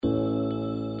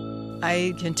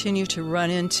I continue to run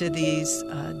into these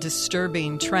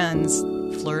disturbing trends.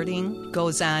 Flirting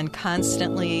goes on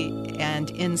constantly, and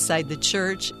inside the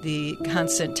church, the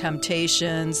constant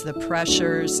temptations, the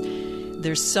pressures.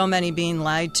 There's so many being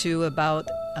lied to about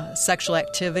sexual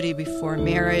activity before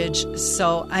marriage.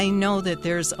 So I know that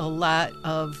there's a lot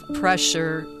of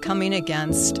pressure coming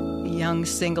against young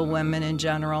single women in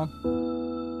general.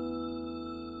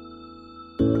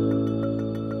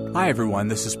 Hi, everyone.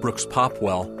 This is Brooks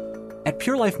Popwell. At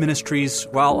Pure Life Ministries,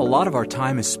 while a lot of our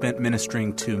time is spent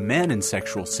ministering to men in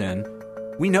sexual sin,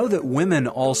 we know that women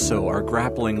also are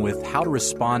grappling with how to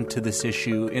respond to this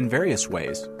issue in various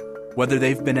ways, whether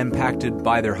they've been impacted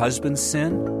by their husband's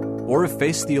sin or have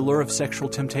faced the allure of sexual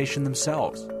temptation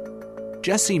themselves.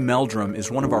 Jessie Meldrum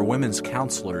is one of our women's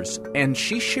counselors, and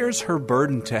she shares her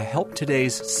burden to help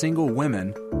today's single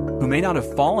women who may not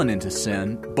have fallen into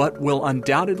sin, but will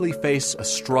undoubtedly face a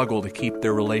struggle to keep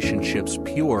their relationships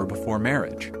pure before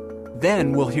marriage.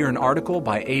 Then we'll hear an article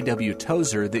by A.W.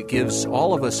 Tozer that gives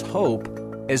all of us hope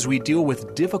as we deal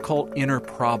with difficult inner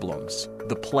problems,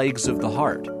 the plagues of the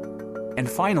heart. And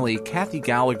finally, Kathy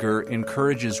Gallagher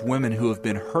encourages women who have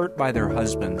been hurt by their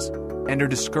husbands and are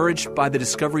discouraged by the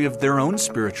discovery of their own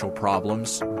spiritual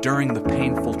problems during the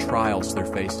painful trials they're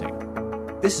facing.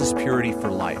 This is Purity for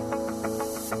Life.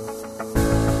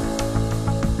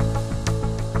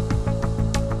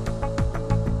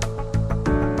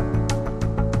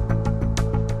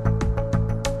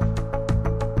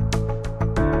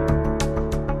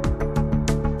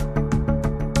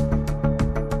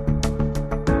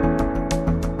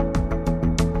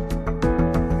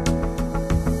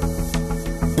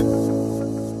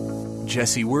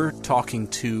 Jessie, we're talking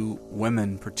to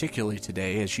women particularly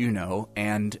today, as you know,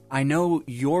 and I know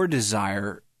your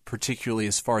desire, particularly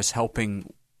as far as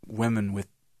helping women with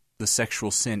the sexual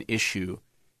sin issue,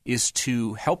 is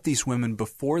to help these women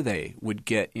before they would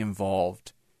get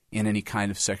involved in any kind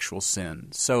of sexual sin.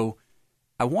 So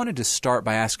I wanted to start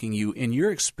by asking you, in your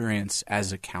experience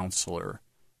as a counselor,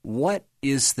 what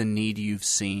is the need you've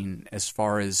seen as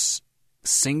far as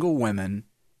single women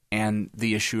and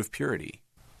the issue of purity?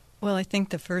 Well, I think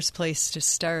the first place to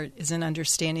start is an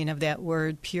understanding of that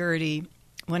word purity.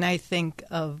 When I think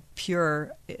of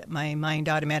pure, my mind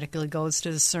automatically goes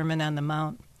to the Sermon on the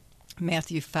Mount,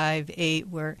 Matthew 5:8,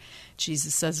 where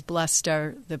Jesus says, "Blessed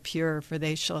are the pure, for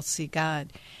they shall see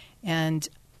God." And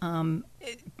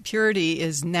purity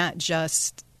is not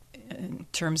just in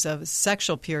terms of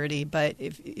sexual purity, but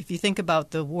if you think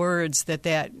about the words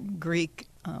that Greek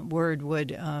word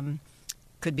would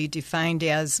could be defined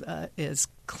as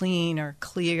clean or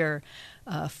clear,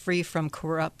 free from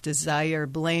corrupt desire,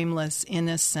 blameless,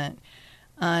 innocent,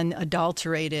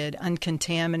 unadulterated,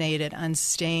 uncontaminated,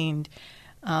 unstained.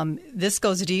 This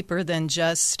goes deeper than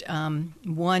just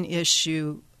one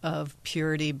issue of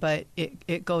purity, but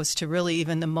it goes to really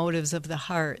even the motives of the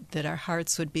heart, that our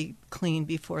hearts would be clean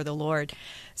before the Lord.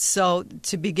 So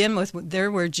to begin with,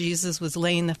 there where Jesus was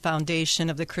laying the foundation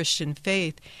of the Christian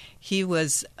faith, he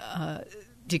was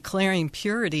declaring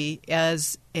purity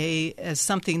as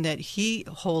something that he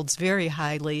holds very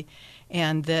highly,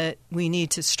 and that we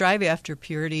need to strive after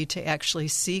purity to actually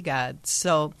see God.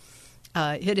 So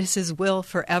it is his will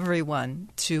for everyone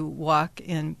to walk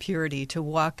in purity, to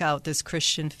walk out this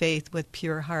Christian faith with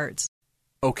pure hearts.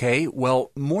 Okay,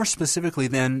 well, more specifically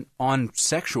then on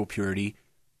sexual purity,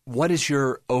 what is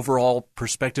your overall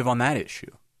perspective on that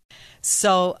issue?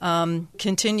 So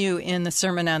continue in the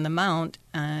Sermon on the Mount,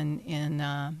 and in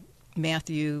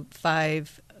Matthew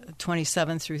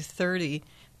 5:27 through 30,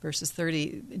 verses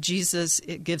 30, Jesus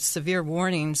gives severe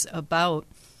warnings about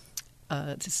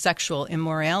sexual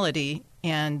immorality,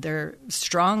 and they're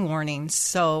strong warnings.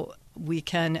 So we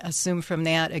can assume from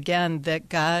that, again, that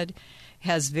God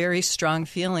has very strong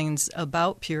feelings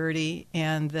about purity,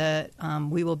 and that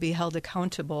we will be held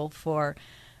accountable for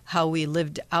how we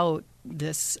lived out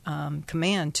this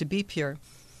command to be pure.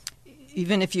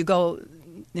 Even if you go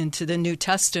into the New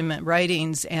Testament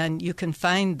writings, and you can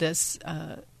find this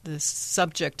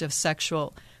subject of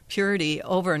sexual purity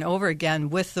over and over again,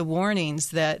 with the warnings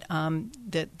that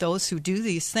those who do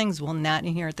these things will not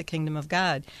inherit the kingdom of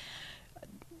God.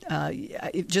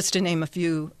 Just to name a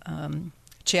few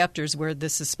chapters where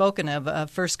this is spoken of,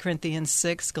 1 Corinthians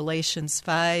 6, Galatians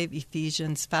 5,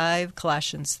 Ephesians 5,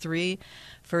 Colossians 3,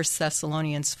 1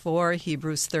 Thessalonians 4,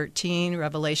 Hebrews 13,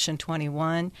 Revelation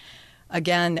 21.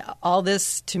 Again, all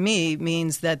this to me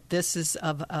means that this is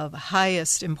of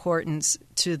highest importance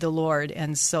to the Lord,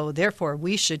 and so therefore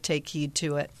we should take heed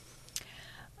to it.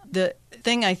 The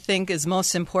thing I think is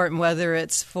most important, whether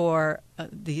it's for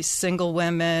these single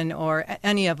women or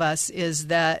any of us, is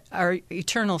that our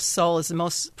eternal soul is the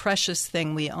most precious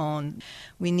thing we own.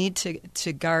 We need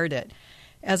to guard it.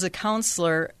 As a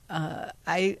counselor,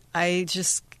 I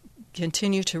just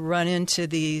continue to run into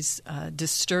these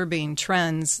disturbing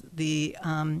trends.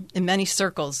 In many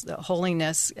circles, the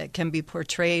holiness can be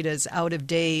portrayed as out of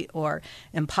date or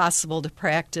impossible to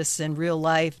practice in real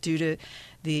life due to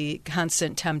the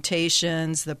constant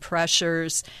temptations, the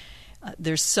pressures.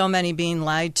 There's so many being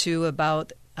lied to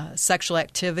about sexual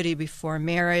activity before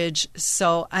marriage.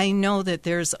 So I know that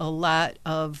there's a lot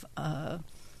of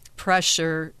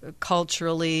pressure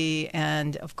culturally,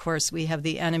 and of course we have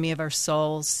the enemy of our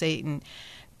souls, Satan,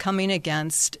 coming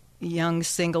against young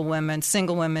single women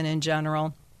in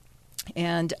general.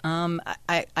 And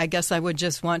I guess I would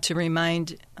just want to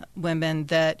remind women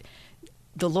that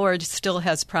the Lord still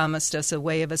has promised us a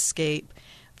way of escape.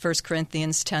 1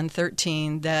 Corinthians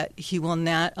 10:13, that He will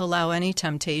not allow any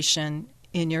temptation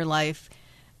in your life,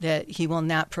 that He will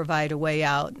not provide a way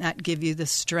out, not give you the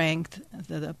strength,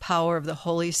 the power of the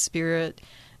Holy Spirit,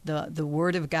 the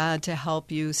Word of God to help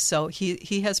you. So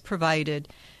He has provided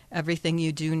everything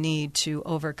you do need to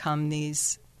overcome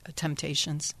these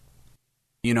temptations.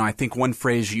 You know, I think one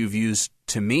phrase you've used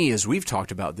to me as we've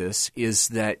talked about this is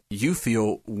that you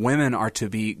feel women are to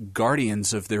be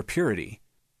guardians of their purity.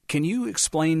 Can you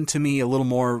explain to me a little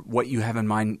more what you have in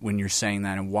mind when you're saying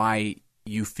that and why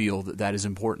you feel that that is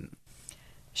important?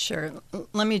 Sure.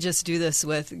 Let me just do this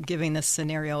with giving the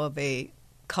scenario of a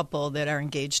couple that are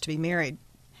engaged to be married.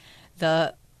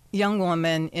 The young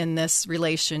woman in this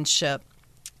relationship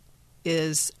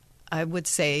is, I would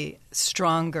say,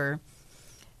 stronger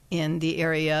in the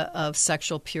area of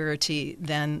sexual purity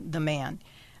than the man.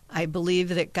 I believe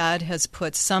that God has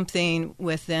put something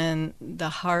within the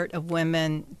heart of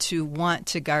women to want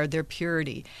to guard their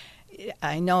purity.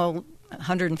 I know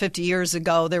 150 years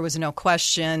ago, there was no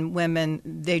question. Women,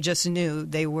 they just knew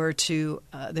they were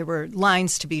there were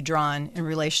lines to be drawn in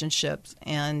relationships,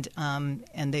 and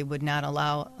they would not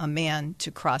allow a man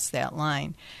to cross that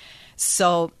line.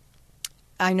 So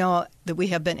I know that we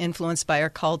have been influenced by our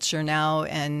culture now,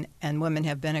 and women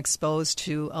have been exposed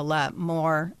to a lot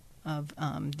more of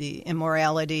the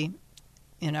immorality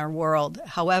in our world.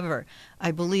 However,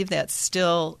 I believe that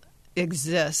still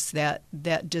exists,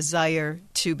 that desire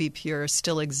to be pure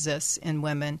still exists in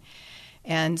women.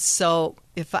 And so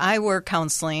if I were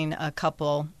counseling a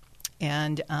couple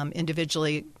and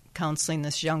individually counseling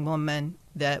this young woman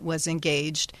that was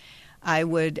engaged, I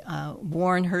would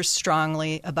warn her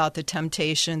strongly about the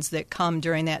temptations that come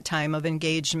during that time of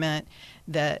engagement,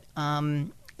 that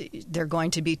they're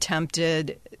going to be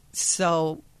tempted.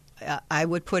 So I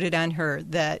would put it on her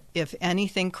that if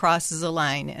anything crosses a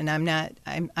line, and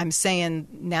I'm saying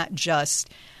not just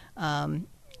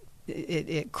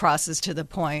it crosses to the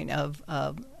point of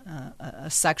a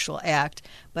sexual act,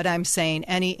 but I'm saying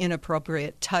any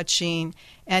inappropriate touching,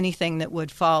 anything that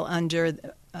would fall under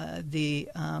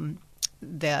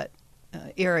that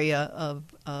area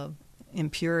of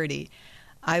impurity,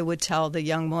 I would tell the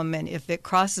young woman, if it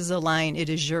crosses a line, it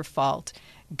is your fault.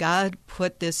 God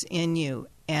put this in you,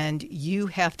 and you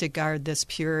have to guard this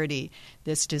purity,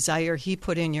 this desire He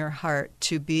put in your heart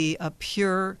to be a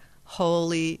pure,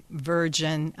 holy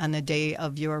virgin on the day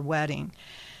of your wedding.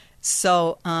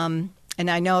 So, and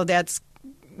I know that's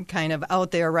kind of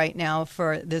out there right now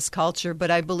for this culture,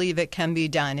 but I believe it can be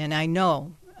done, and I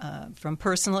know from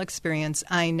personal experience,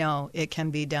 I know it can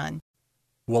be done.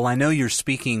 Well, I know you're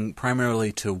speaking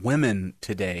primarily to women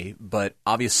today, but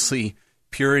obviously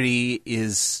purity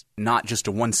is not just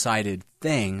a one-sided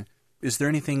thing. Is there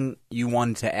anything you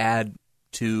wanted to add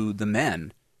to the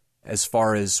men as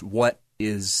far as what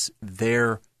is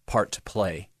their part to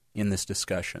play in this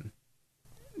discussion?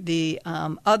 The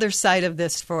other side of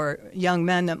this for young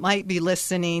men that might be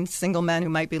listening, single men who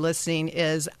might be listening,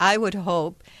 is I would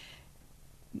hope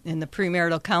in the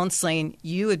premarital counseling,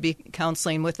 you would be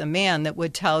counseling with a man that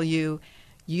would tell you,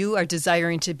 you are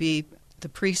desiring to be the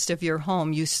priest of your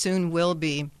home. You soon will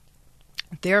be.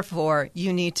 Therefore,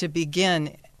 you need to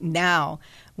begin now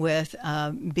with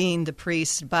being the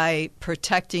priest by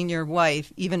protecting your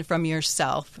wife, even from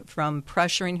yourself, from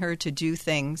pressuring her to do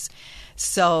things.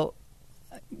 So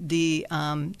the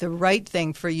right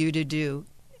thing for you to do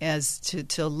is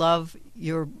to love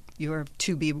your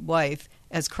to-be wife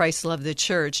as Christ loved the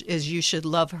church, is you should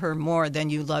love her more than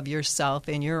you love yourself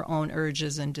and your own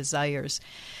urges and desires.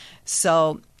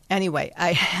 So anyway,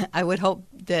 I would hope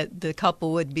that the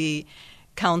couple would be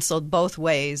counseled both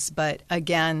ways. But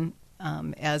again,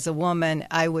 as a woman,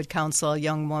 I would counsel a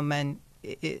young woman,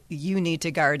 you need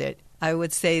to guard it. I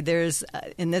would say there's,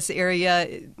 in this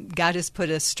area, God has put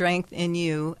a strength in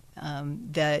you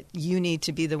that you need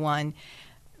to be the one.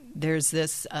 There's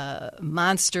this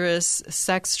monstrous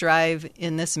sex drive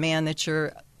in this man that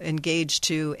you're engaged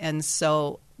to, and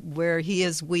so where he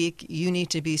is weak, you need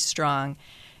to be strong.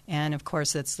 And, of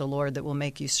course, it's the Lord that will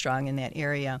make you strong in that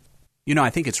area. You know,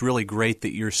 I think it's really great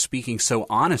that you're speaking so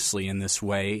honestly in this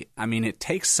way. I mean, it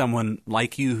takes someone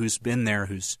like you who's been there,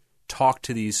 who's talked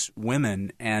to these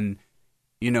women, and,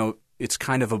 you know, it's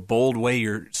kind of a bold way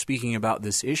you're speaking about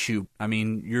this issue. I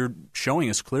mean, you're showing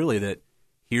us clearly that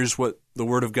here's what the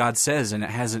Word of God says, and it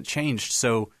hasn't changed.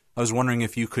 So I was wondering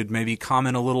if you could maybe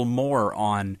comment a little more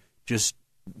on just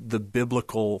the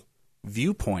biblical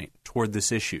viewpoint toward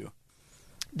this issue.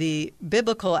 The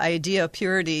biblical idea of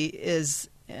purity is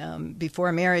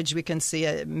before marriage. We can see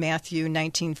at Matthew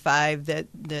 19:5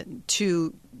 that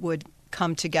two would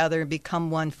come together and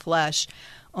become one flesh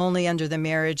only under the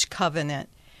marriage covenant.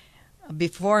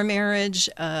 Before marriage,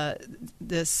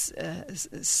 this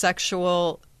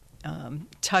sexual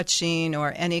touching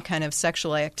or any kind of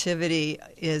sexual activity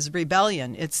is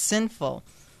rebellion. It's sinful.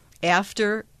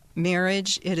 After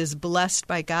marriage, it is blessed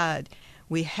by God.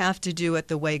 We have to do it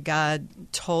the way God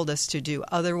told us to do.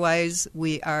 Otherwise,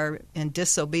 we are in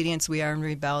disobedience. We are in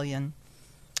rebellion.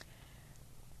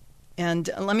 And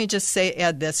let me just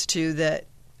add this too, that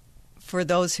for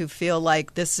those who feel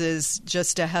like this is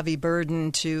just a heavy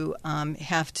burden to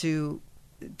have to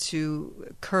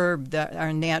curb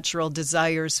our natural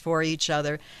desires for each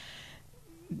other,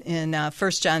 in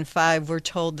 1 John 5, we're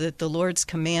told that the Lord's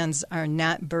commands are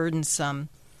not burdensome.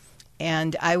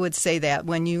 And I would say that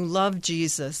when you love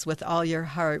Jesus with all your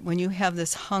heart, when you have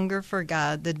this hunger for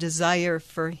God, the desire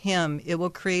for Him, it will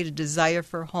create a desire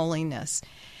for holiness.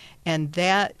 And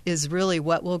that is really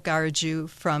what will guard you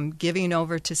from giving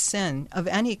over to sin of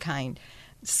any kind.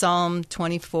 Psalm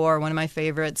 24, one of my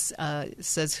favorites,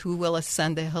 says, "Who will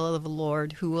ascend the hill of the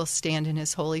Lord? Who will stand in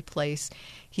His holy place?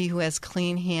 He who has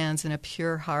clean hands and a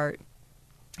pure heart."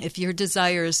 If your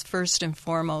desire is first and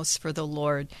foremost for the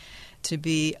Lord, to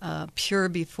be pure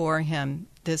before Him,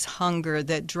 this hunger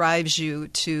that drives you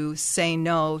to say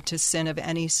no to sin of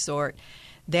any sort,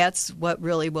 that's what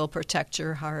really will protect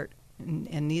your heart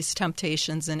in these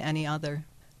temptations and any other.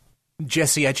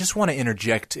 Jessie, I just want to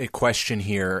interject a question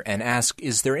here and ask,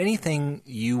 is there anything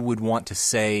you would want to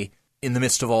say in the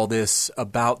midst of all this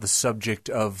about the subject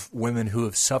of women who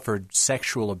have suffered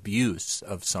sexual abuse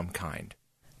of some kind?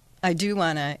 I do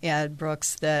want to add,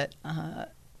 Brooks, that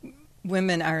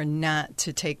women are not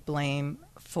to take blame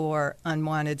for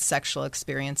unwanted sexual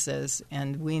experiences.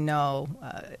 And we know,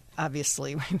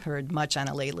 obviously, we've heard much on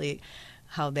it lately,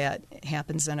 how that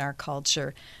happens in our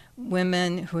culture.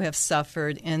 Women who have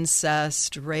suffered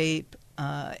incest, rape,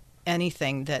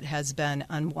 anything that has been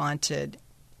unwanted,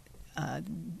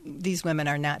 these women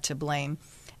are not to blame,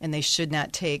 and they should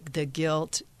not take the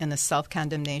guilt and the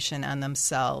self-condemnation on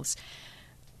themselves.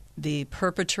 The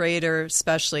perpetrator,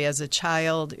 especially as a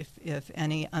child, if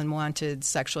any unwanted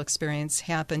sexual experience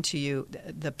happened to you,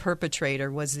 the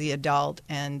perpetrator was the adult,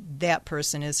 and that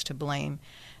person is to blame,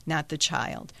 not the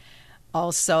child.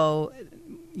 Also,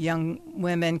 young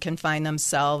women can find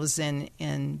themselves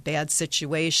in bad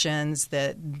situations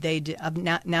that they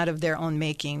not of their own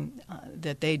making,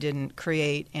 that they didn't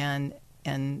create, and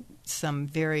some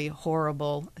very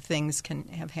horrible things can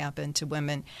have happened to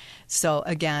women. So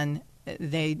again,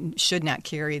 they should not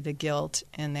carry the guilt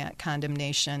and that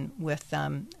condemnation with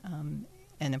them.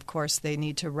 And, of course, they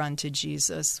need to run to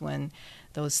Jesus when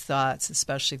those thoughts,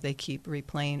 especially if they keep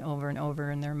replaying over and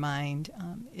over in their mind,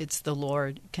 it's the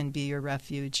Lord can be your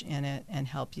refuge in it and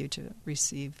help you to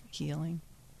receive healing.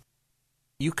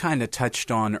 You kind of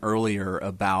touched on earlier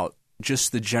about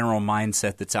just the general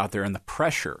mindset that's out there and the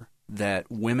pressure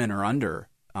that women are under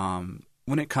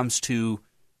when it comes to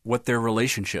what their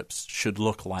relationships should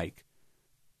look like.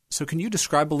 So can you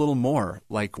describe a little more,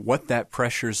 like what that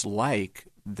pressure's like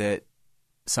that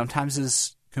sometimes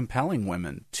is compelling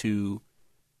women to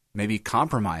maybe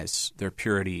compromise their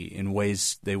purity in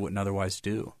ways they wouldn't otherwise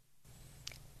do?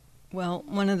 Well,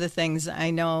 one of the things I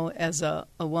know as a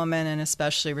woman, and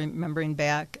especially remembering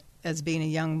back as being a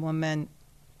young woman,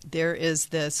 there is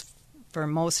this, for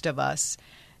most of us,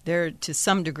 to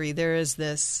some degree, there is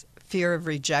this fear of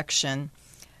rejection.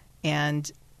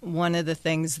 And one of the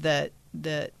things that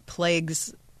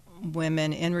plagues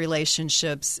women in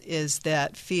relationships is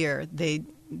that fear. They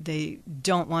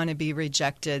don't want to be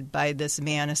rejected by this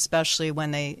man, especially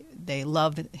when they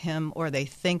love him or they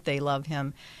think they love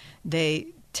him. They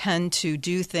tend to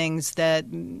do things that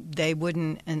they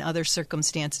wouldn't in other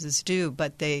circumstances do,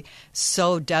 but they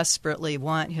so desperately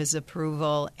want his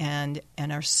approval and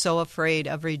are so afraid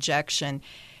of rejection.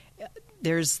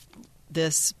 There's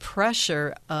this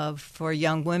pressure for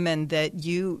young women that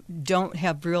you don't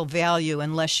have real value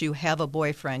unless you have a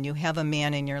boyfriend, you have a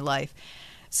man in your life.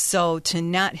 So to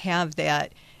not have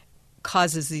that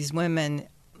causes these women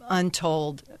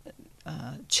untold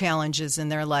challenges in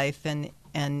their life, and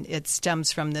it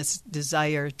stems from this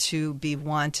desire to be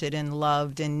wanted and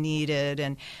loved and needed.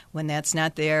 And when that's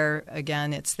not there,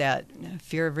 again, it's that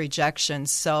fear of rejection.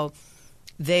 So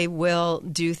they will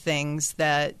do things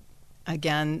that,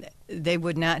 again, they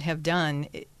would not have done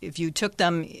if you took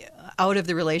them out of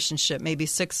the relationship maybe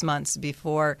 6 months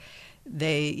before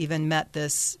they even met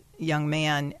this young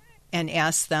man and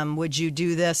asked them, would you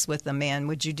do this with a man?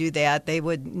 Would you do that? They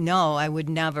would, no, I would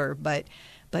never. But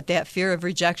that fear of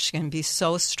rejection can be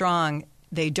so strong,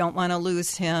 they don't want to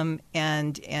lose him,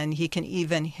 and he can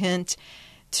even hint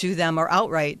to them or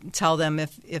outright tell them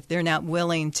if they're not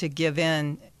willing to give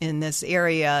in this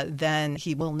area, then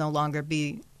he will no longer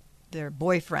be their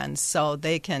boyfriend. So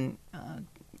they can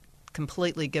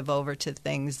completely give over to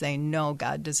things they know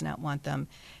God does not want them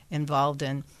involved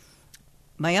in.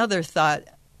 My other thought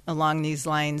along these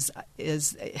lines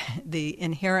is the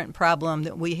inherent problem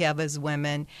that we have as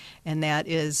women, and that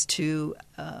is to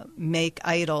make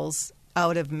idols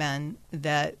out of men,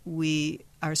 that we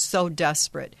are so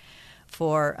desperate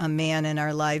for a man in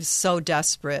our lives, so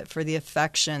desperate for the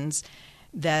affections,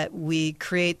 that we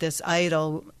create this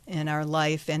idol in our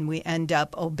life and we end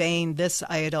up obeying this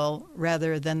idol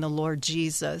rather than the Lord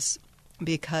Jesus,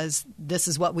 because this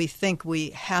is what we think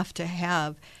we have to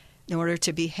have in order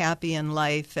to be happy in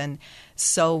life. And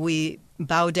so we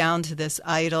bow down to this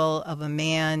idol of a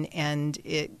man, and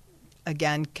it,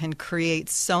 again, can create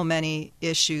so many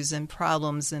issues and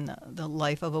problems in the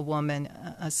life of a woman,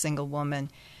 a single woman.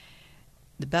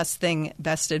 The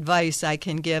best advice I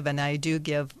can give, and I do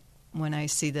give when I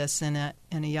see this in a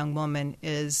young woman,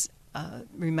 is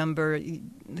remember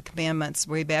the commandments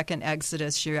way back in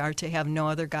Exodus. You are to have no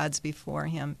other gods before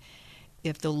him.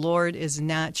 If the Lord is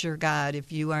not your God,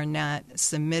 if you are not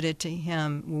submitted to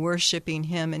him, worshiping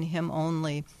him and him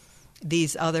only,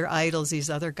 these other idols, these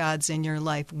other gods in your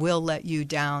life will let you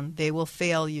down. They will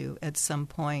fail you at some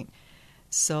point.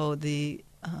 So the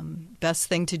best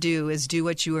thing to do is do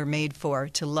what you were made for,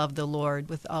 to love the Lord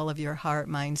with all of your heart,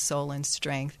 mind, soul, and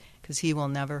strength, because he will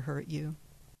never hurt you.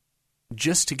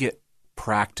 Just to get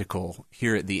practical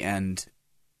here at the end,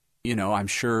 I'm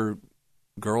sure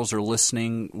girls are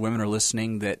listening, women are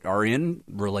listening that are in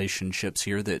relationships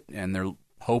here and they're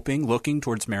looking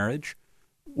towards marriage.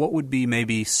 What would be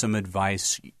maybe some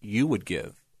advice you would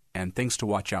give and things to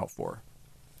watch out for?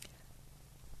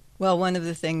 Well, one of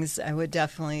the things I would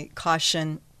definitely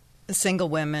caution single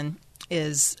women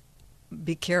is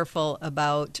be careful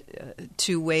about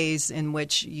two ways in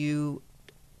which you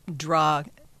draw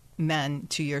men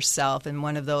to yourself. And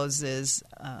one of those is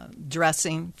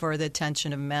dressing for the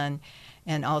attention of men,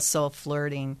 and also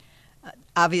flirting.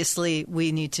 Obviously,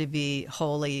 we need to be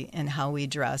holy in how we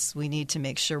dress. We need to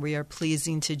make sure we are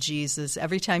pleasing to Jesus.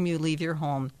 Every time you leave your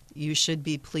home, you should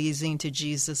be pleasing to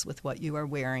Jesus with what you are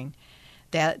wearing.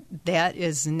 That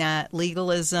is not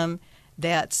legalism.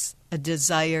 That's a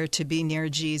desire to be near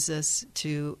Jesus,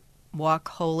 to walk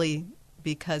holy,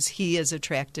 because he is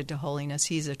attracted to holiness.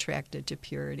 He's attracted to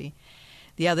purity.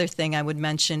 The other thing I would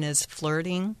mention is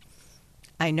flirting.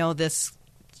 I know this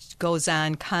goes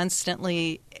on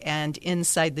constantly, and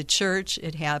inside the church,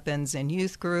 it happens in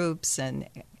youth groups and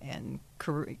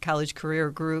college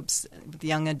career groups with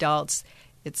young adults.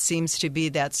 It seems to be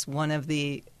that's one of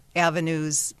the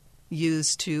avenues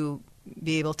used to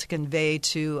be able to convey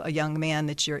to a young man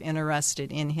that you're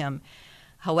interested in him.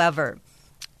 However,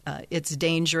 it's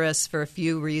dangerous for a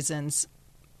few reasons.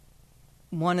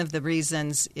 One of the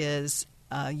reasons is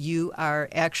you are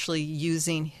actually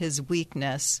using his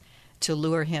weakness to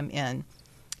lure him in.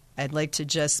 I'd like to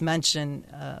just mention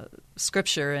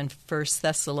scripture in 1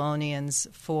 Thessalonians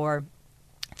 4,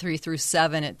 3 through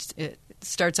 7. It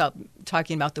starts out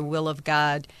talking about the will of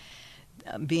God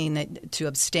being to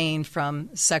abstain from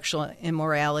sexual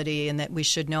immorality, and that we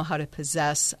should know how to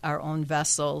possess our own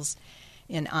vessels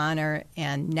in honor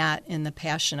and not in the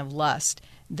passion of lust.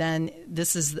 Then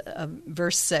this is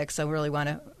verse 6 I really want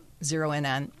to zero in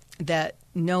on, that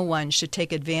no one should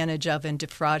take advantage of and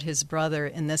defraud his brother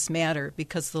in this matter,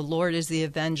 because the Lord is the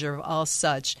avenger of all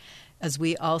such, as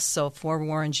we also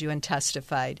forewarned you and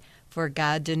testified. For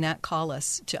God did not call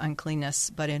us to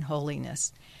uncleanness, but in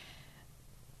holiness.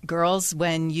 Girls,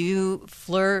 when you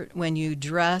flirt, when you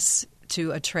dress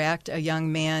to attract a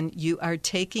young man, you are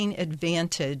taking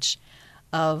advantage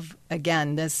of,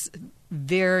 again, this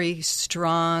very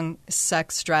strong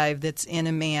sex drive that's in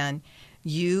a man.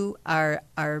 You are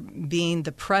being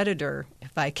the predator,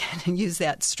 if I can use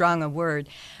that strong a word,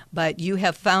 but you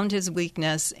have found his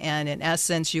weakness, and in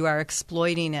essence, you are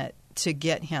exploiting it to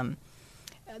get him.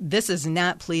 This is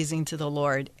not pleasing to the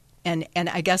Lord. And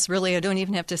I guess really I don't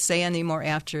even have to say any more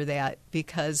after that,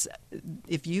 because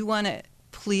if you want to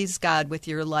please God with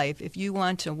your life, if you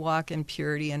want to walk in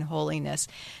purity and holiness,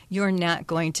 you're not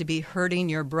going to be hurting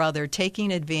your brother,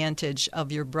 taking advantage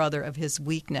of your brother, of his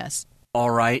weakness.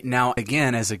 All right. Now,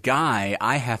 again, as a guy,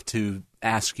 I have to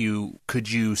ask you,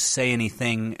 could you say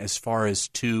anything as far as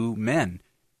to men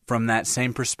from that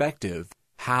same perspective?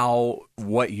 How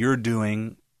what you're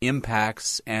doing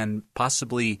impacts and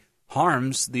possibly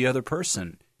harms the other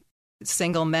person?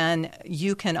 Single men,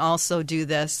 you can also do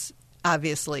this,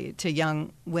 obviously, to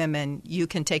young women. You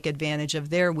can take advantage of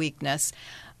their weakness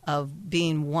of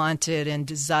being wanted and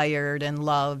desired and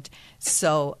loved.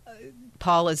 So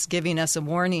Paul is giving us a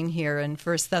warning here in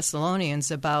 1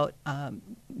 Thessalonians about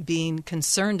being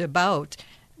concerned about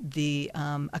the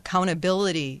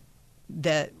accountability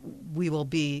that we will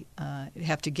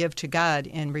have to give to God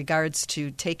in regards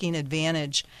to taking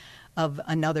advantage of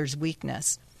another's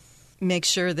weakness. Make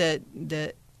sure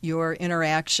that your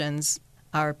interactions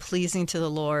are pleasing to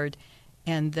the Lord,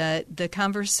 and that the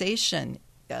conversation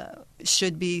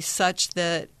should be such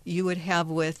that you would have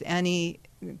with any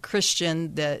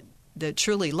Christian that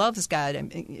truly loves God. I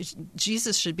mean,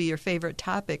 Jesus should be your favorite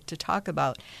topic to talk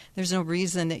about. There's no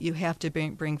reason that you have to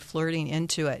bring flirting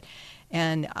into it.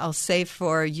 And I'll say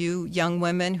for you young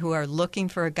women who are looking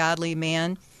for a godly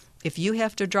man, if you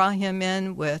have to draw him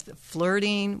in with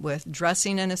flirting, with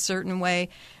dressing in a certain way,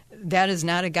 that is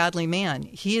not a godly man.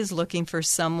 He is looking for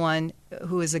someone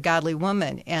who is a godly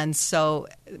woman. And so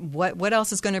what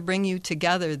else is going to bring you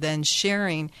together than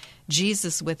sharing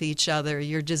Jesus with each other,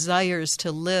 your desires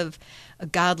to live a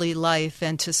godly life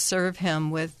and to serve him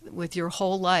with your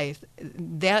whole life?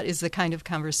 That is the kind of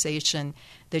conversation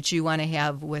that you want to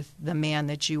have with the man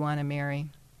that you want to marry.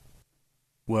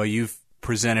 Well, you've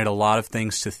presented a lot of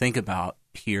things to think about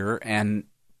here, and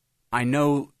I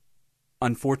know,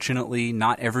 unfortunately,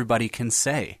 not everybody can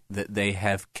say that they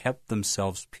have kept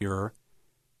themselves pure.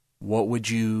 What would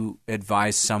you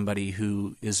advise somebody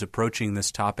who is approaching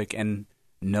this topic and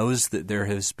knows that there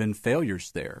has been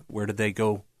failures there? Where do they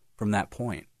go from that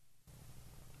point?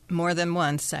 More than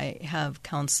once, I have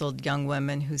counseled young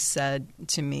women who said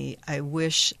to me, I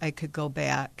wish I could go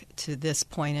back to this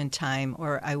point in time,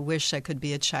 or I wish I could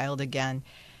be a child again.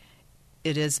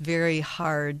 It is very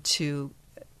hard to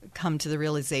come to the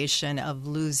realization of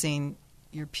losing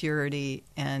your purity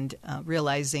and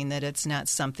realizing that it's not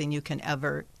something you can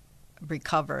ever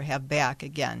recover, have back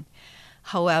again.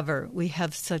 However, we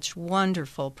have such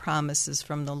wonderful promises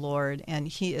from the Lord, and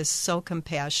He is so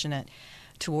compassionate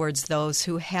towards those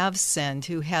who have sinned,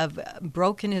 who have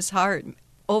broken His heart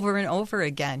over and over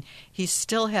again. He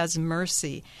still has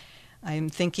mercy. I'm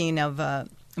thinking of a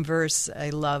verse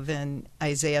I love in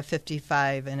Isaiah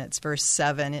 55, and it's verse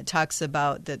 7. It talks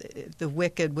about that the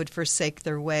wicked would forsake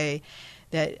their way,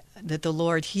 that the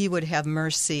Lord, He would have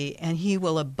mercy, and He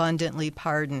will abundantly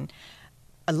pardon.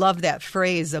 I love that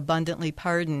phrase, abundantly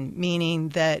pardon, meaning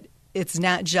that it's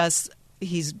not just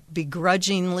He's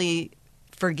begrudgingly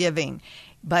forgiving,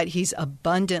 but He's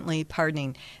abundantly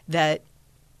pardoning, that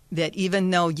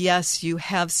even though, yes, you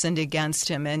have sinned against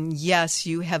Him, and yes,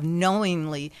 you have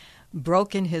knowingly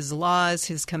broken His laws,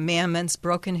 His commandments,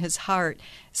 broken His heart,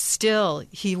 still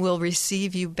He will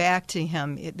receive you back to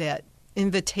Him. That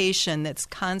invitation that's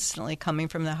constantly coming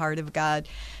from the heart of God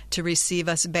to receive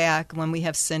us back when we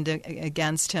have sinned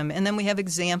against Him. And then we have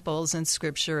examples in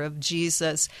Scripture of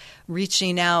Jesus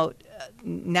reaching out,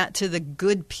 not to the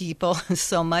good people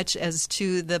so much as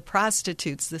to the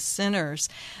prostitutes, the sinners,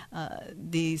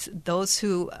 those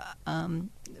who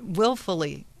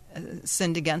willfully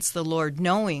sinned against the Lord,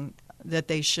 knowing that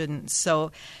they shouldn't.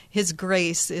 So His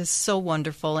grace is so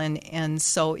wonderful. And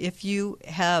so if you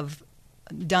have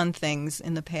done things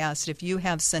in the past, if you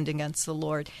have sinned against the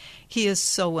Lord, He is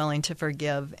so willing to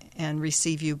forgive and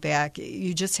receive you back.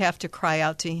 You just have to cry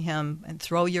out to Him and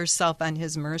throw yourself on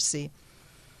His mercy.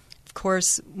 Of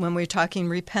course, when we're talking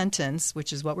repentance,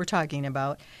 which is what we're talking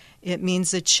about, it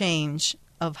means a change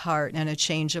of heart and a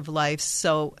change of life.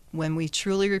 So when we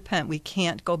truly repent, we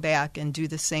can't go back and do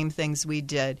the same things we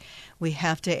did. We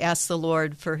have to ask the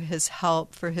Lord for His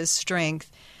help, for His strength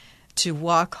to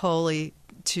walk holy,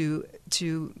 to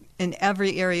in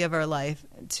every area of our life,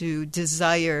 to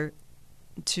desire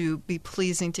to be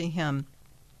pleasing to Him.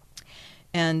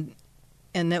 And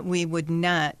and that we would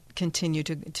not continue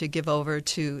to give over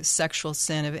to sexual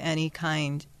sin of any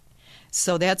kind.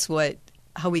 So that's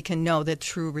how we can know that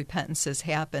true repentance has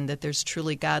happened, that there's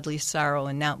truly godly sorrow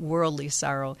and not worldly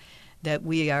sorrow, that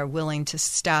we are willing to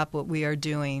stop what we are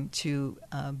doing to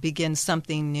begin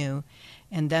something new.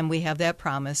 And then we have that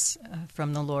promise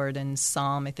from the Lord in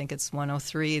Psalm, I think it's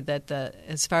 103, that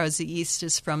as far as the east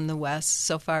is from the west,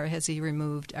 so far has He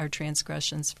removed our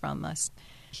transgressions from us.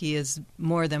 He is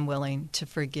more than willing to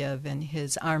forgive, and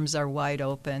His arms are wide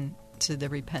open to the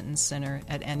repentant sinner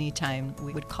at any time.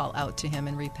 We would call out to Him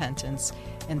in repentance,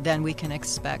 and then we can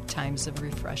expect times of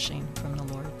refreshing from the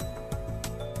Lord.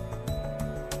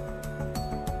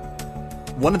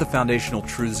 One of the foundational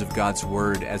truths of God's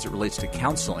Word as it relates to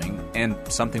counseling, and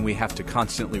something we have to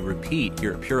constantly repeat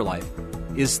here at Pure Life,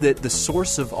 is that the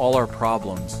source of all our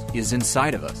problems is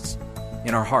inside of us,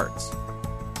 in our hearts.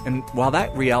 And while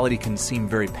that reality can seem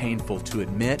very painful to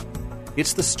admit,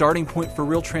 it's the starting point for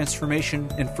real transformation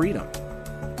and freedom.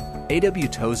 A.W.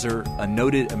 Tozer, a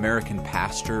noted American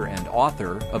pastor and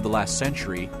author of the last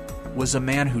century, was a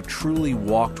man who truly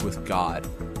walked with God,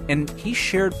 and he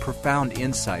shared profound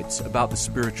insights about the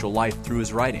spiritual life through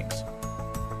his writings.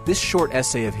 This short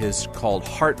essay of his, called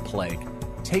Heart Plague,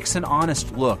 takes an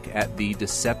honest look at the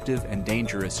deceptive and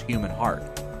dangerous human heart,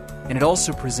 and it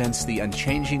also presents the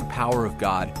unchanging power of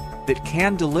God that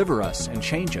can deliver us and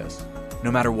change us,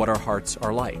 no matter what our hearts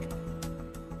are like.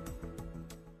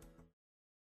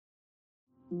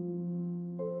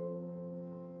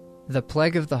 The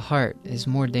plague of the heart is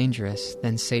more dangerous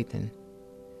than Satan.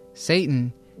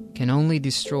 Satan can only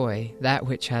destroy that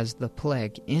which has the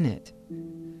plague in it.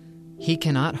 He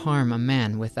cannot harm a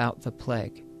man without the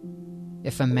plague.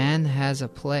 If a man has a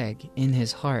plague in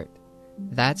his heart,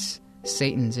 that's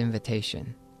Satan's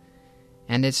invitation.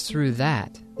 And it's through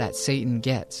that Satan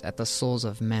gets at the souls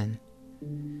of men.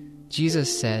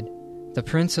 Jesus said, "The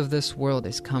prince of this world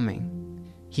is coming.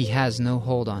 He has no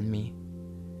hold on me."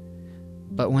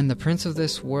 But when the prince of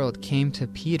this world came to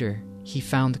Peter, he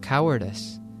found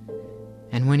cowardice.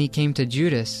 And when he came to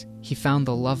Judas, he found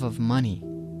the love of money.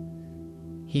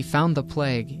 He found the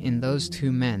plague in those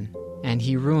two men, and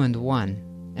he ruined one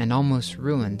and almost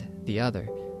ruined the other.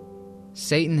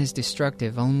 Satan is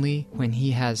destructive only when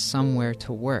he has somewhere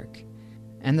to work.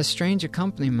 And the strange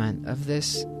accompaniment of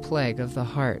this plague of the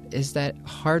heart is that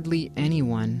hardly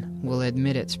anyone will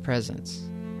admit its presence.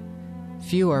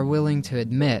 Few are willing to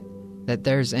admit that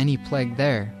there's any plague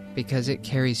there because it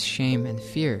carries shame and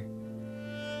fear.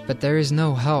 But there is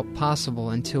no help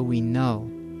possible until we know.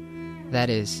 That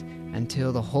is,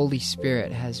 until the Holy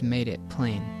Spirit has made it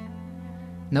plain.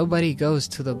 Nobody goes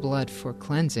to the blood for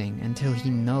cleansing until he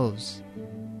knows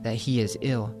that he is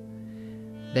ill,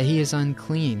 that he is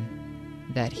unclean,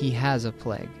 that he has a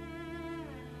plague.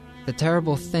 The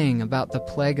terrible thing about the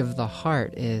plague of the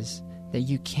heart is that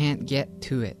you can't get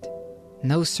to it.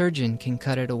 No surgeon can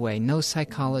cut it away. No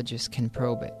psychologist can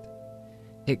probe it.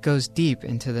 It goes deep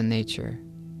into the nature,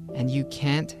 and you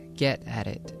can't get at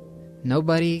it.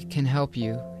 Nobody can help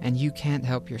you, and you can't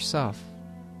help yourself.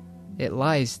 It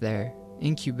lies there,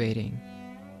 incubating.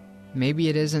 Maybe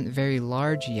it isn't very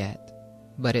large yet,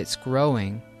 but it's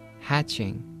growing,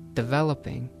 hatching,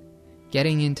 developing,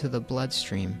 getting into the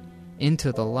bloodstream,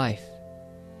 into the life.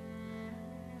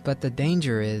 But the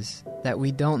danger is that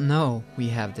we don't know we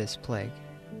have this plague.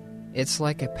 It's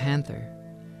like a panther.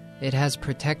 It has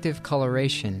protective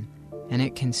coloration, and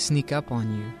it can sneak up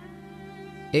on you.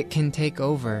 It can take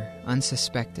over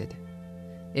unsuspected.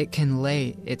 It can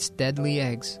lay its deadly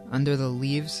eggs under the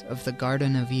leaves of the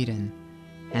Garden of Eden,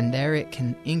 and there it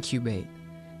can incubate,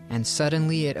 and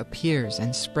suddenly it appears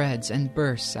and spreads and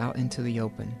bursts out into the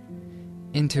open,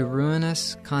 into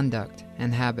ruinous conduct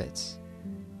and habits,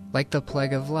 like the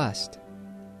plague of lust.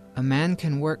 A man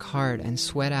can work hard and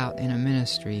sweat out in a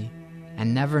ministry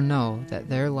and never know that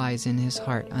there lies in his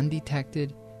heart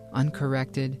undetected,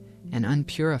 uncorrected, and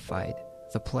unpurified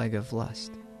the plague of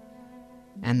lust.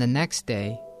 And the next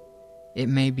day, it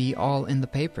may be all in the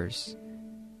papers.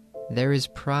 There is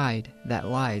pride that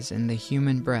lies in the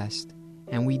human breast,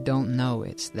 and we don't know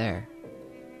it's there.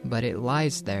 But it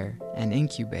lies there and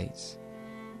incubates.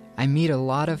 I meet a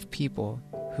lot of people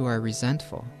who are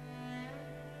resentful.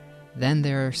 Then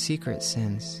there are secret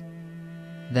sins.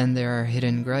 Then there are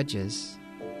hidden grudges.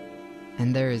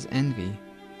 And there is envy.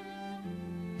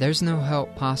 There's no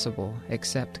help possible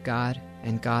except God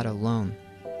and God alone.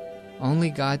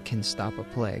 Only God can stop a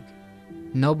plague.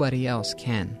 Nobody else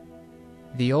can.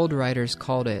 The old writers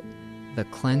called it the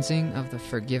cleansing of the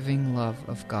forgiving love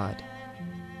of God.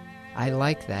 I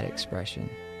like that expression.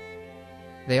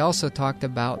 They also talked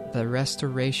about the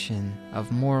restoration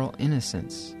of moral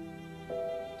innocence.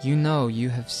 You know you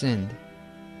have sinned,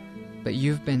 but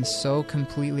you've been so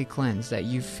completely cleansed that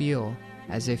you feel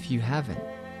as if you haven't.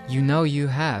 You know you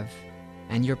have,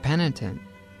 and you're penitent,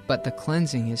 but the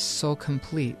cleansing is so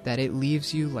complete that it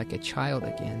leaves you like a child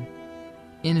again,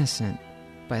 innocent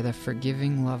by the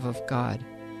forgiving love of God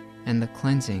and the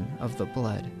cleansing of the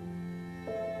blood.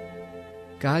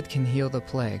 God can heal the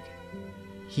plague.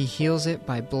 He heals it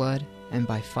by blood and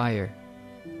by fire.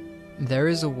 There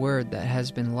is a word that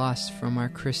has been lost from our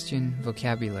Christian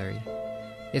vocabulary.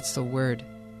 It's the word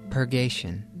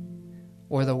purgation,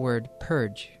 or the word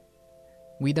purge.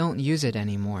 We don't use it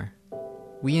anymore.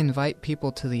 We invite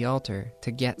people to the altar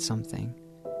to get something,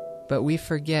 but we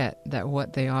forget that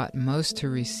what they ought most to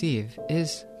receive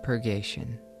is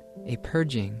purgation, a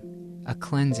purging, a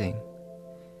cleansing.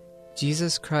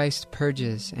 Jesus Christ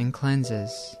purges and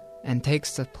cleanses and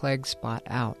takes the plague spot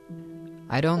out.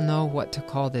 I don't know what to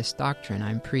call this doctrine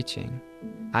I'm preaching.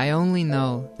 I only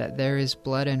know that there is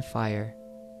blood and fire,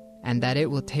 and that it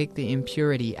will take the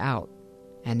impurity out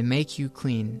and make you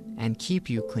clean and keep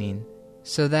you clean,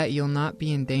 so that you'll not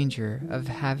be in danger of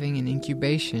having an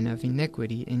incubation of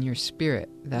iniquity in your spirit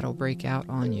that'll break out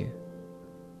on you.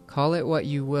 Call it what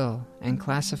you will and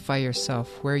classify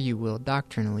yourself where you will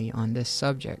doctrinally on this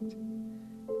subject.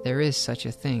 There is such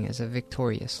a thing as a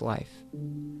victorious life.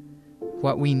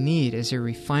 What we need is a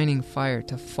refining fire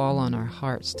to fall on our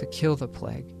hearts to kill the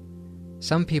plague.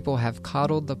 Some people have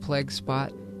coddled the plague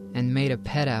spot and made a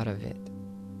pet out of it.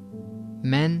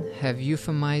 Men have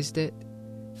euphemized it,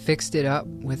 fixed it up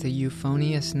with a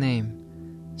euphonious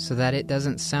name so that it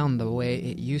doesn't sound the way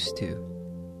it used to.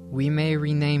 We may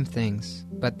rename things,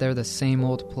 but they're the same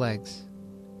old plagues.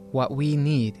 What we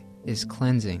need is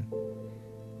cleansing.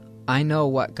 I know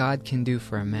what God can do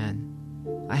for a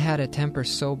man. I had a temper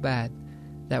so bad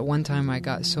that one time I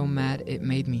got so mad it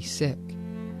made me sick.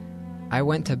 I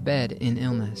went to bed in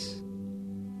illness.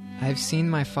 I've seen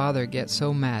my father get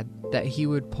so mad that he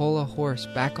would pull a horse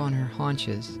back on her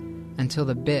haunches until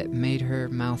the bit made her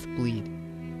mouth bleed.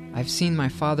 I've seen my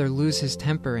father lose his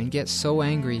temper and get so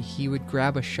angry he would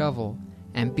grab a shovel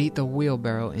and beat the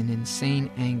wheelbarrow in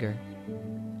insane anger.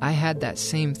 I had that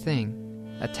same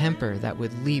thing, a temper that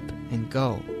would leap and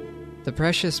go. The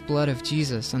precious blood of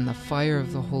Jesus and the fire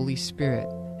of the Holy Spirit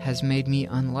has made me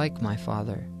unlike my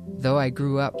father, though I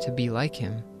grew up to be like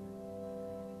him.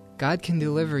 God can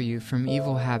deliver you from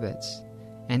evil habits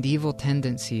and evil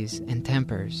tendencies and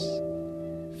tempers.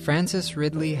 Francis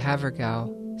Ridley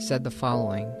Havergal said the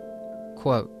following,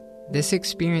 quote, "This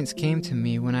experience came to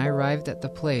me when I arrived at the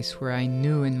place where I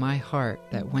knew in my heart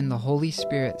that when the Holy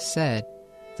Spirit said,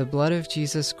 'The blood of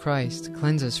Jesus Christ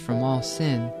cleanses from all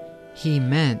sin,' he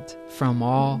meant from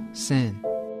all sin."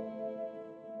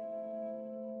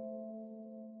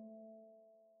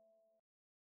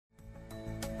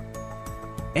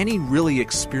 Any really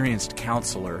experienced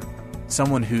counselor,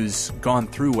 someone who's gone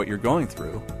through what you're going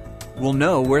through, will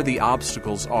know where the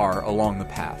obstacles are along the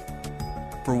path.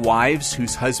 For wives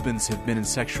whose husbands have been in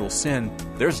sexual sin,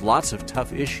 there's lots of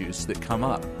tough issues that come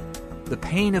up. The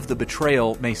pain of the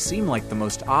betrayal may seem like the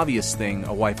most obvious thing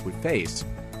a wife would face,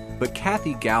 but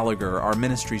Kathy Gallagher, our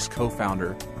ministry's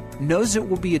co-founder, knows it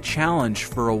will be a challenge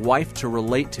for a wife to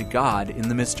relate to God in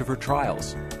the midst of her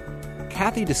trials.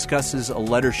 Kathy discusses a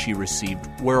letter she received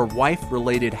where a wife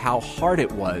related how hard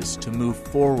it was to move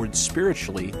forward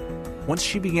spiritually once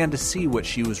she began to see what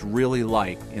she was really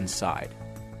like inside.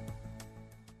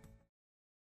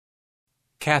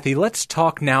 Kathy, let's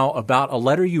talk now about a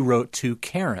letter you wrote to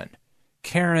Karen.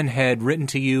 Karen had written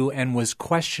to you and was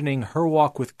questioning her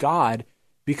walk with God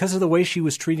because of the way she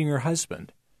was treating her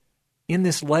husband. In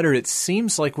this letter, it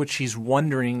seems like what she's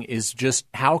wondering is just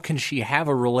how can she have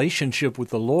a relationship with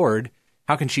the Lord?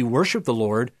 How can she worship the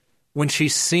Lord when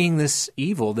she's seeing this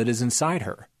evil that is inside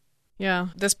her? Yeah,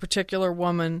 this particular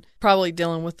woman probably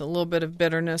dealing with a little bit of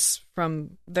bitterness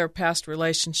from their past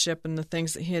relationship and the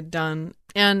things that he had done.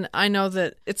 And I know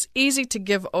that it's easy to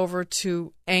give over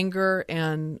to anger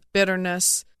and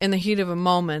bitterness in the heat of a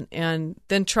moment and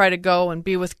then try to go and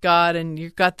be with God, and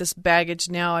you've got this baggage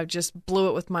now. I just blew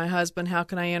it with my husband. How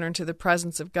can I enter into the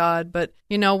presence of God? But,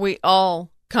 we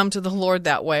all come to the Lord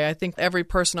that way. I think every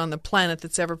person on the planet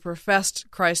that's ever professed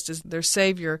Christ as their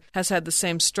Savior has had the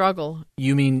same struggle.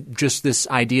 You mean just this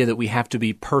idea that we have to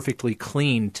be perfectly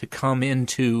clean to come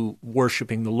into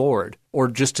worshiping the Lord? or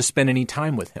just to spend any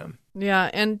time with him. Yeah,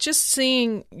 and just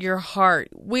seeing your heart.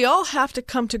 We all have to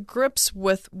come to grips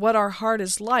with what our heart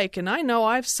is like. And I know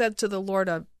I've said to the Lord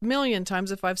a million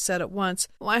times, if I've said it once,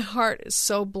 my heart is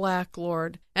so black,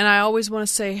 Lord. And I always want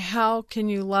to say, how can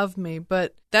you love me?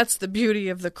 But that's the beauty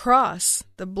of the cross.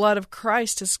 The blood of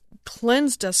Christ has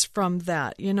cleansed us from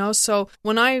that, So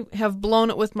when I have blown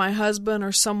it with my husband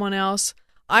or someone else,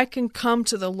 I can come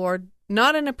to the Lord,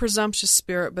 not in a presumptuous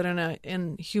spirit, but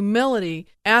in humility,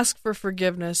 ask for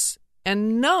forgiveness,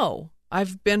 and know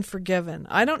I've been forgiven.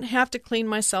 I don't have to clean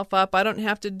myself up. I don't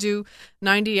have to do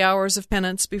 90 hours of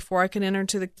penance before I can enter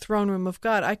into the throne room of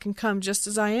God. I can come just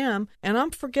as I am, and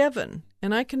I'm forgiven,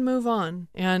 and I can move on.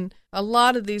 And a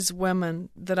lot of these women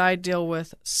that I deal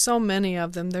with, so many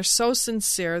of them, they're so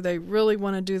sincere. They really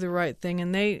want to do the right thing,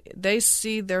 and they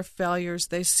see their failures.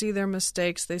 They see their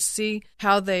mistakes. They see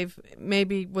how they've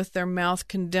maybe with their mouth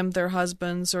condemned their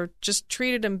husbands or just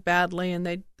treated them badly,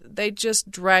 and they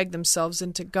just drag themselves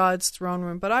into God's throne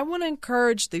room. But I want to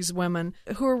encourage these women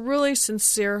who are really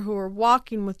sincere, who are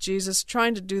walking with Jesus,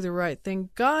 trying to do the right thing.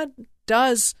 God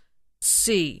does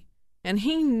see, and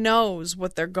He knows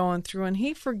what they're going through, and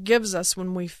He forgives us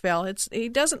when we fail. He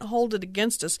doesn't hold it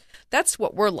against us. That's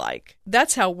what we're like.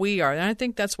 That's how we are. And I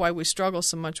think that's why we struggle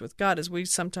so much with God, is we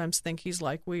sometimes think He's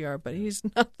like we are, but He's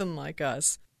nothing like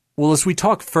us. Well, as we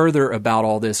talk further about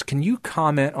all this, can you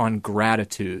comment on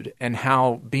gratitude and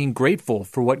how being grateful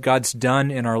for what God's done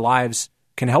in our lives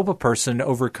can help a person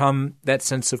overcome that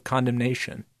sense of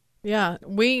condemnation? Yeah,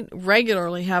 we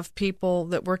regularly have people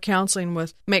that we're counseling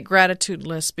with make gratitude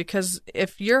lists, because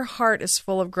if your heart is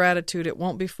full of gratitude, it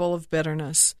won't be full of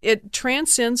bitterness. It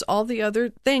transcends all the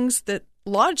other things that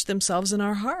lodge themselves in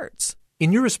our hearts.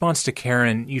 In your response to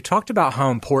Karen, you talked about how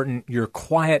important your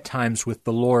quiet times with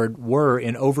the Lord were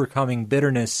in overcoming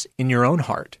bitterness in your own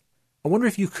heart. I wonder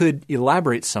if you could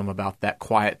elaborate some about that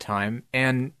quiet time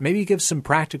and maybe give some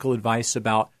practical advice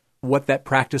about what that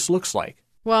practice looks like.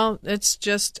 Well, it's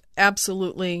just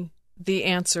absolutely the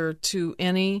answer to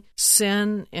any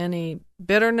sin, any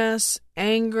bitterness,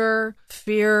 anger,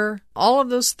 fear, all of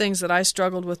those things that I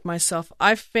struggled with myself.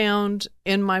 I found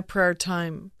in my prayer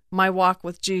time, my walk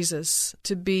with Jesus,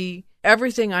 to be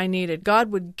everything I needed.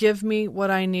 God would give me what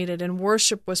I needed, and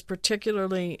worship was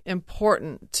particularly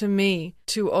important to me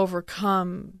to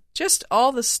overcome just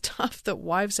all the stuff that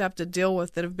wives have to deal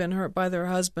with that have been hurt by their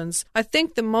husbands. I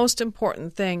think the most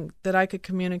important thing that I could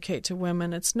communicate to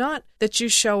women, it's not that you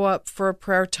show up for a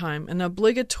prayer time, an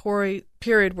obligatory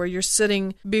period where you're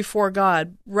sitting before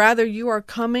God. Rather, you are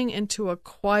coming into a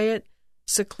quiet,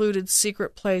 secluded,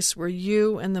 secret place where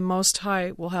you and the Most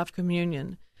High will have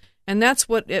communion. And that's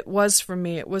what it was for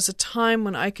me. It was a time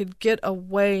when I could get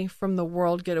away from the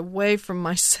world, get away from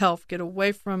myself, get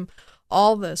away from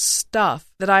all the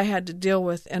stuff that I had to deal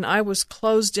with, and I was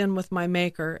closed in with my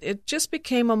Maker. It just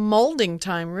became a molding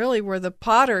time, really, where the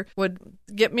potter would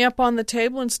get me up on the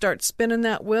table and start spinning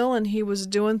that wheel, and he was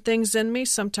doing things in me.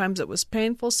 Sometimes it was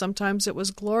painful, sometimes it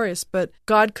was glorious, but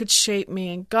God could shape me,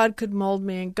 and God could mold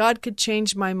me, and God could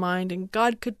change my mind, and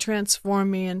God could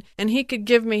transform me, and He could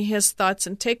give me His thoughts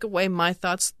and take away my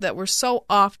thoughts that were so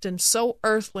often so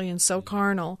earthly and so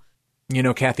carnal. You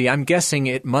know, Kathy, I'm guessing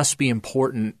it must be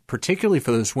important, particularly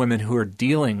for those women who are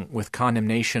dealing with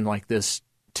condemnation like this,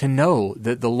 to know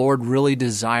that the Lord really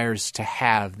desires to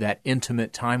have that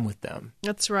intimate time with them.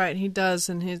 That's right. He does,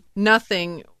 and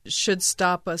nothing should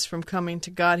stop us from coming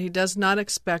to God. He does not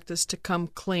expect us to come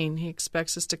clean. He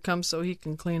expects us to come so He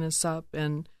can clean us up,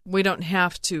 and we don't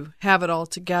have to have it all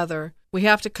together. We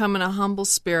have to come in a humble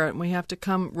spirit, and we have to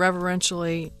come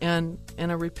reverentially and in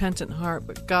a repentant heart,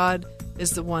 but God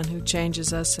is the one who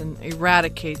changes us and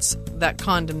eradicates that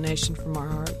condemnation from our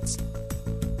hearts.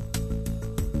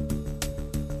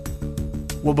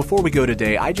 Well, before we go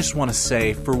today, I just want to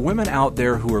say, for women out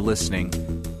there who are listening,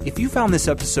 if you found this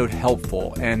episode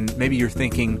helpful and maybe you're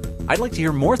thinking, I'd like to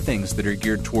hear more things that are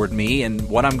geared toward me and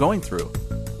what I'm going through,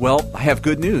 well, I have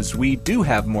good news. We do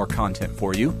have more content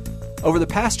for you. Over the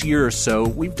past year or so,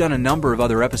 we've done a number of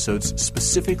other episodes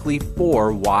specifically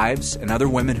for wives and other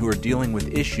women who are dealing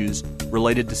with issues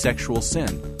related to sexual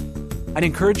sin. I'd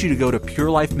encourage you to go to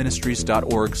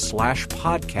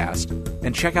purelifeministries.org/podcast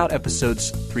and check out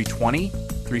episodes 320,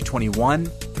 321,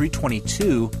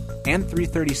 322, and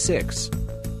 336.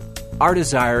 Our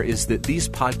desire is that these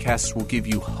podcasts will give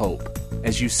you hope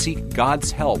as you seek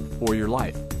God's help for your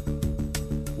life.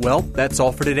 Well, that's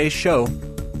all for today's show.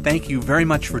 Thank you very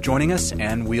much for joining us,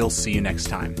 and we'll see you next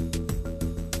time.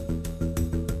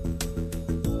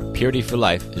 Purity for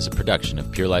Life is a production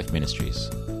of Pure Life Ministries.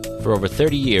 For over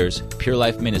 30 years, Pure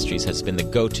Life Ministries has been the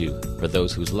go-to for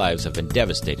those whose lives have been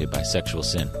devastated by sexual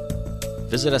sin.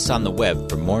 Visit us on the web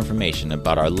for more information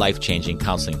about our life-changing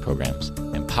counseling programs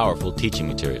and powerful teaching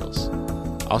materials.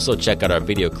 Also check out our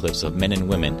video clips of men and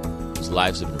women whose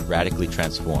lives have been radically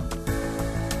transformed.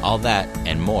 All that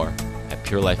and more at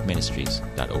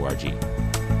purelifeministries.org.